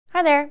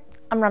Hi there,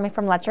 I'm Rami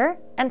from Ledger,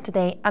 and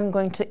today I'm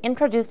going to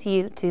introduce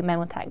you to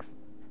Memo Tags.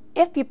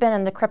 If you've been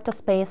in the crypto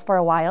space for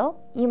a while,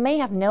 you may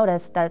have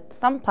noticed that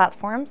some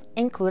platforms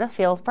include a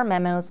field for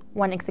memos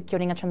when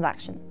executing a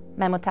transaction.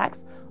 Memo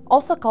tags,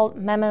 also called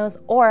memos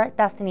or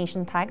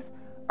destination tags,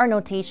 are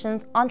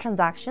notations on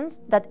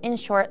transactions that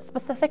ensure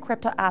specific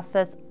crypto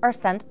assets are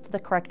sent to the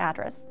correct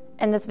address.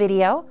 In this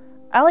video,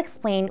 I'll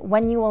explain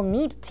when you will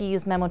need to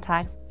use memo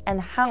tags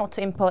and how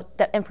to input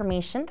that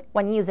information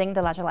when using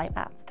the Ledger Live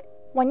app.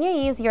 When you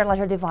use your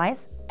Ledger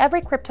device,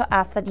 every crypto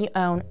asset you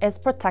own is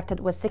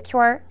protected with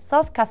secure,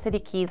 self-custody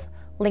keys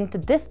linked to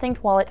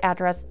distinct wallet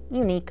address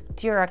unique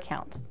to your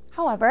account.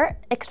 However,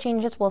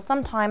 exchanges will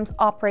sometimes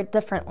operate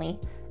differently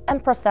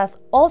and process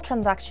all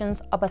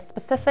transactions of a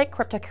specific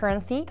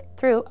cryptocurrency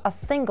through a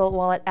single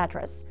wallet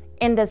address.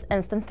 In these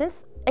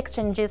instances,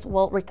 exchanges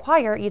will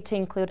require you to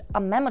include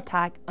a memo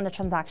tag on the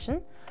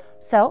transaction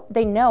so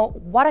they know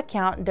what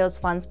account those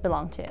funds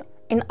belong to.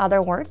 In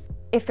other words,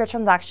 if your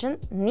transaction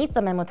needs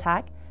a memo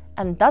tag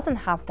and doesn't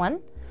have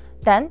one,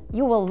 then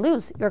you will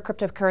lose your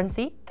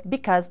cryptocurrency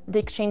because the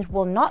exchange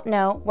will not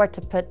know where to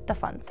put the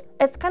funds.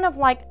 It's kind of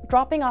like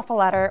dropping off a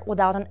letter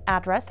without an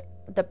address.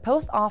 The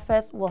post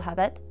office will have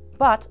it,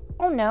 but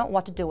won't know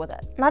what to do with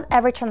it. Not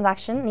every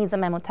transaction needs a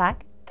memo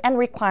tag, and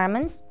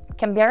requirements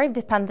can vary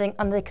depending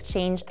on the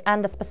exchange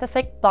and the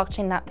specific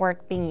blockchain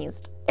network being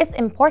used. It's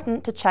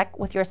important to check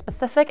with your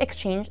specific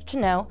exchange to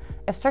know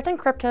if certain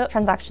crypto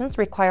transactions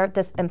require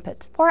this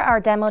input. For our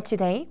demo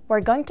today,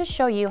 we're going to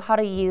show you how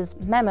to use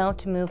Memo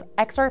to move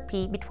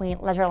XRP between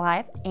Ledger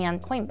Live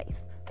and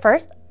Coinbase.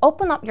 First,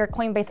 open up your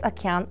Coinbase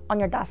account on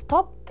your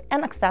desktop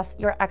and access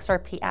your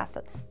XRP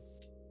assets.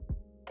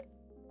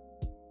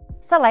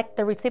 Select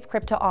the Receive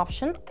Crypto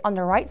option on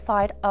the right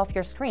side of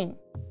your screen.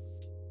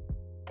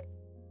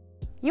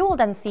 You will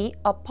then see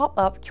a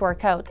pop-up QR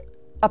code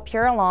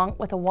appear along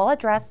with a wallet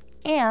address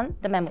and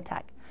the memo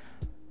tag,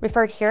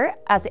 referred here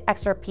as the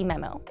XRP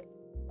memo.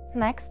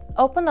 Next,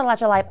 open the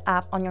Ledger Live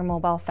app on your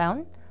mobile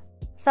phone,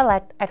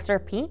 select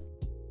XRP,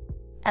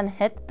 and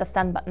hit the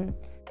Send button.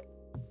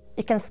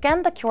 You can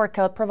scan the QR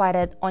code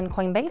provided on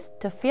Coinbase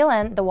to fill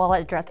in the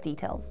wallet address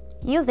details.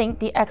 Using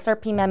the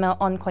XRP memo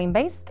on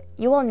Coinbase,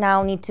 you will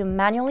now need to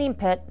manually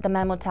input the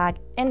memo tag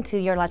into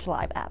your Ledger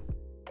Live app.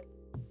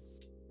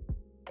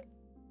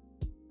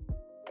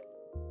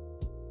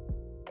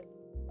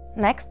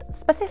 Next,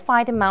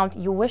 specify the amount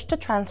you wish to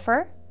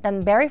transfer,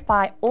 then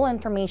verify all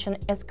information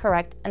is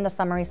correct in the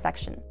summary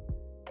section.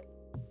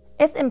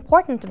 It's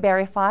important to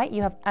verify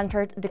you have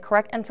entered the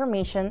correct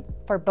information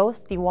for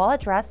both the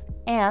wallet address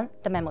and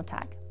the memo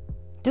tag.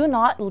 Do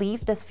not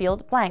leave this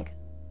field blank.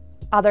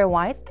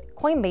 Otherwise,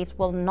 Coinbase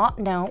will not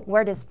know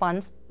where these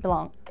funds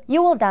belong.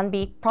 You will then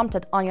be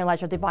prompted on your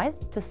Ledger device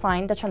to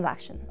sign the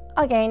transaction.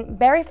 Again,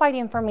 verify the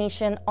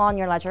information on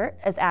your Ledger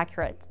is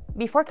accurate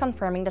before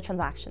confirming the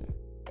transaction.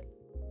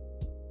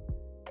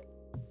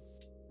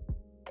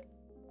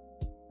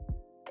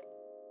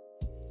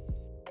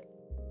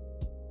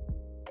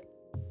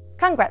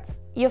 Congrats!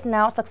 You've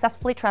now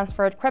successfully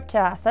transferred crypto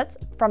assets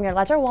from your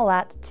Ledger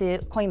wallet to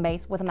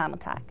Coinbase with a memo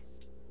tag.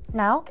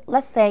 Now,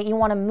 let's say you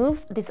want to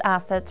move these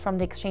assets from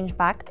the exchange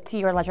back to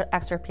your Ledger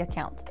XRP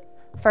account.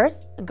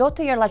 First, go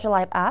to your Ledger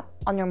Live app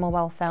on your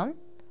mobile phone,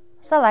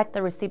 select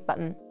the Receive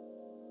button,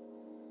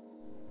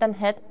 then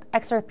hit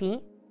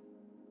XRP.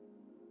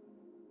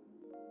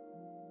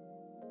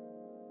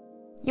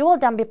 You will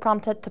then be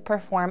prompted to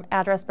perform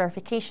address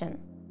verification.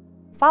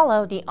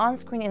 Follow the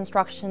on-screen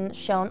instructions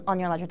shown on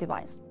your Ledger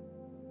device.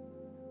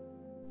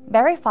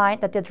 Verify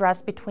that the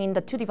address between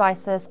the two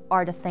devices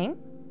are the same,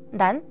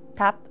 then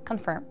tap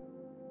Confirm.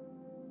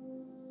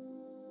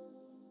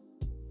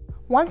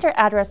 Once your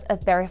address is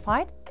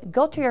verified,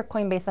 go to your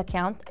Coinbase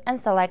account and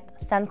select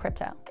Send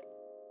Crypto.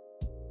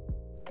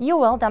 You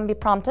will then be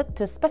prompted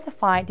to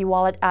specify the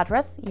wallet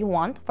address you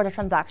want for the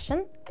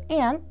transaction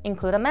and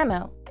include a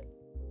memo.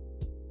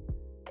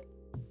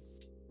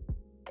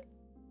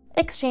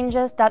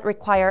 Exchanges that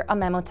require a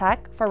memo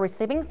tag for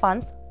receiving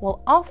funds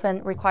will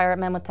often require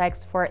memo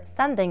tags for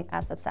sending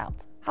assets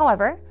out.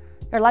 However,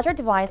 your Ledger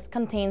device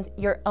contains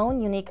your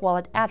own unique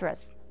wallet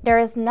address. There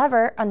is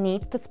never a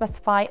need to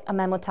specify a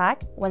memo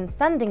tag when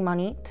sending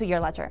money to your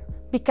Ledger.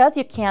 Because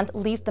you can't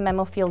leave the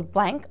memo field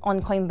blank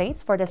on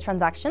Coinbase for this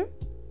transaction,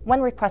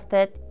 when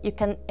requested, you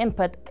can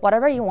input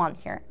whatever you want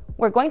here.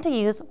 We're going to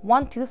use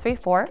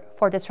 1234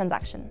 for this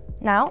transaction.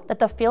 Now that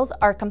the fields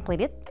are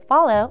completed,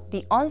 follow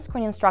the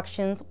on-screen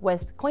instructions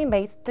with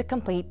Coinbase to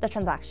complete the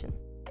transaction.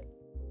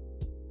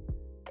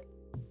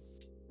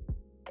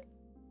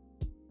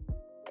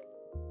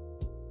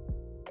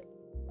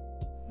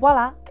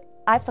 Voila!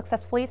 I've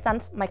successfully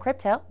sent my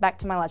crypto back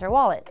to my Ledger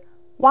wallet.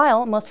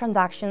 While most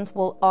transactions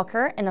will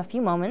occur in a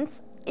few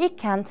moments, it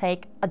can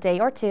take a day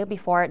or two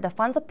before the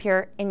funds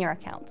appear in your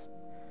account.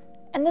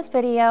 In this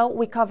video,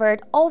 we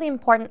covered all the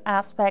important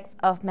aspects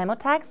of memo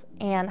tags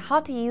and how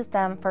to use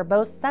them for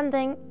both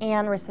sending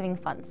and receiving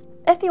funds.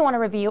 If you want to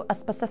review a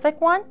specific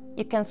one,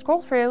 you can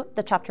scroll through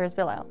the chapters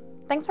below.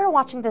 Thanks for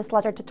watching this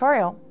Ledger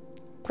tutorial.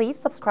 Please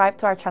subscribe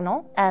to our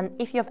channel, and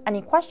if you have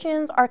any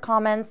questions or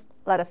comments,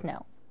 let us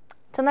know.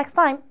 Till next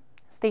time,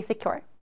 stay secure.